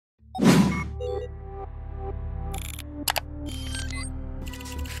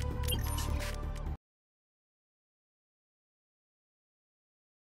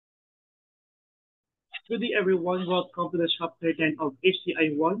Good day, everyone. Welcome to the chapter 10 of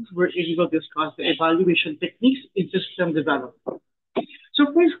HCI 1, where we will discuss the evaluation techniques in system development. So,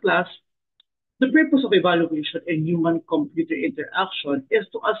 first class, the purpose of evaluation in human-computer interaction is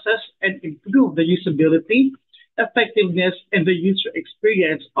to assess and improve the usability, effectiveness, and the user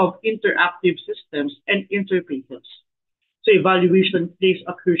experience of interactive systems and interfaces. So evaluation plays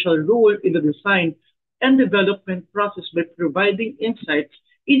a crucial role in the design and development process by providing insights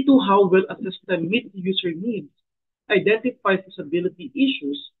into how well a system meets user needs, identifies usability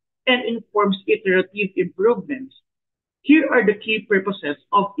issues, and informs iterative improvements. Here are the key purposes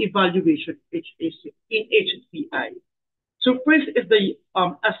of evaluation in HCI. So first is the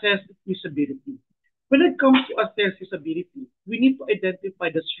assess usability. When it comes to assess usability, we need to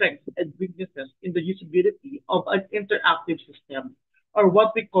identify the strengths and weaknesses in the usability of an interactive system, or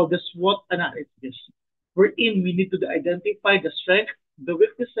what we call the SWOT analysis, wherein we need to identify the strength, the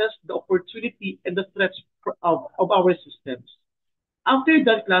weaknesses, the opportunity, and the threats of our systems. After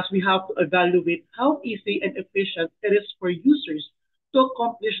that class, we have to evaluate how easy and efficient it is for users to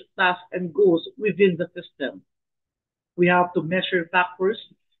accomplish tasks and goals within the system. We have to measure factors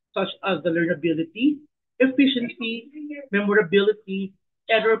such as the learnability, efficiency, memorability,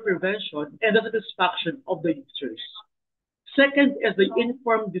 error prevention, and the satisfaction of the users. Second is the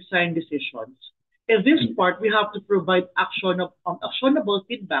informed design decisions. In this part, we have to provide actionable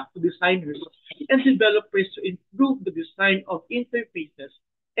feedback to designers and developers to improve the design of interfaces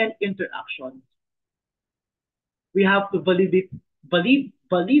and interactions. We have to valid, validate,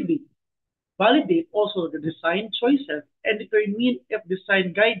 validate also the design choices and determine if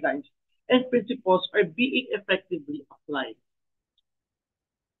design guidelines and principles are being effectively applied.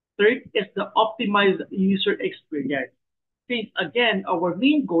 Third is the optimized user experience. Since again, our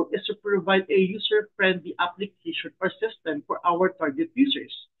main goal is to provide a user-friendly application or system for our target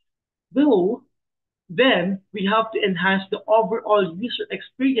users. Though, then we have to enhance the overall user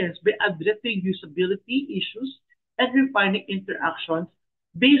experience by addressing usability issues and refining interactions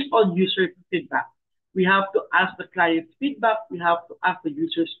based on user feedback. We have to ask the client's feedback, we have to ask the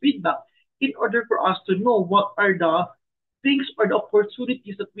user's feedback in order for us to know what are the things or the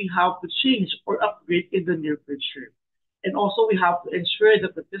opportunities that we have to change or upgrade in the near future. And also, we have to ensure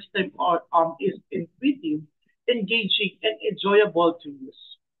that the system is intuitive, engaging, and enjoyable to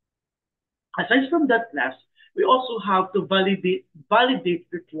use. Aside from that class, we also have to validate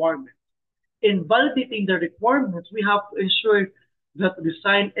requirements. In validating the requirements, we have to ensure that the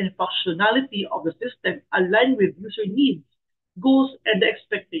design and functionality of the system align with user needs, goals, and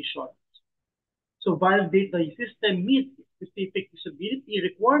expectations. So validate the system meets specific usability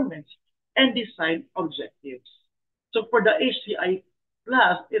requirements and design objectives. So for the HCI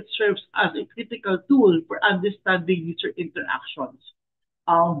class, it serves as a critical tool for understanding user interactions,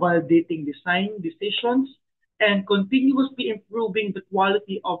 validating design decisions, and continuously improving the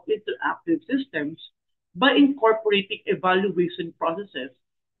quality of interactive systems by incorporating evaluation processes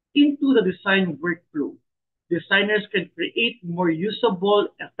into the design workflow. Designers can create more usable,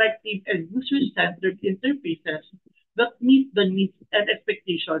 effective, and user-centered interfaces that meet the needs and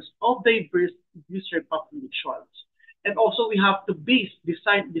expectations of diverse user populations. And also, we have to base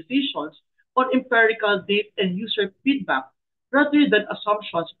design decisions on empirical data and user feedback rather than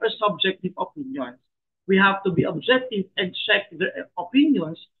assumptions or subjective opinions. We have to be objective and check their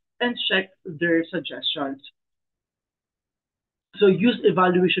opinions and check their suggestions. So use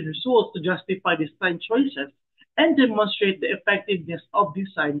evaluation results to justify design choices and demonstrate the effectiveness of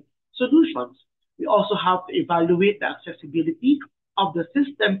design solutions. We also have to evaluate the accessibility of the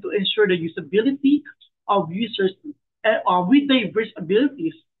system to ensure the usability of users with diverse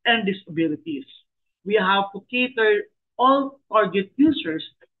abilities and disabilities. We have to cater all target users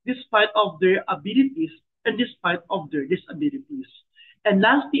despite of their abilities and despite of their disabilities. And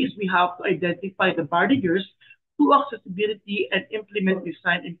lastly is we have to identify the barriers to accessibility and implement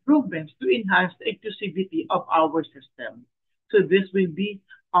design improvements to enhance the inclusivity of our system. So this will be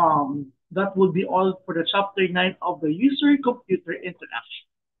that will be all for the chapter 9 of the user computer interaction.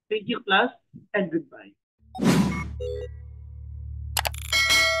 Thank you class and goodbye.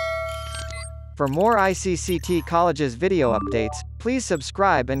 For more ICCT College's video updates, please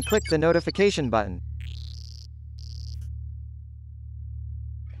subscribe and click the notification button.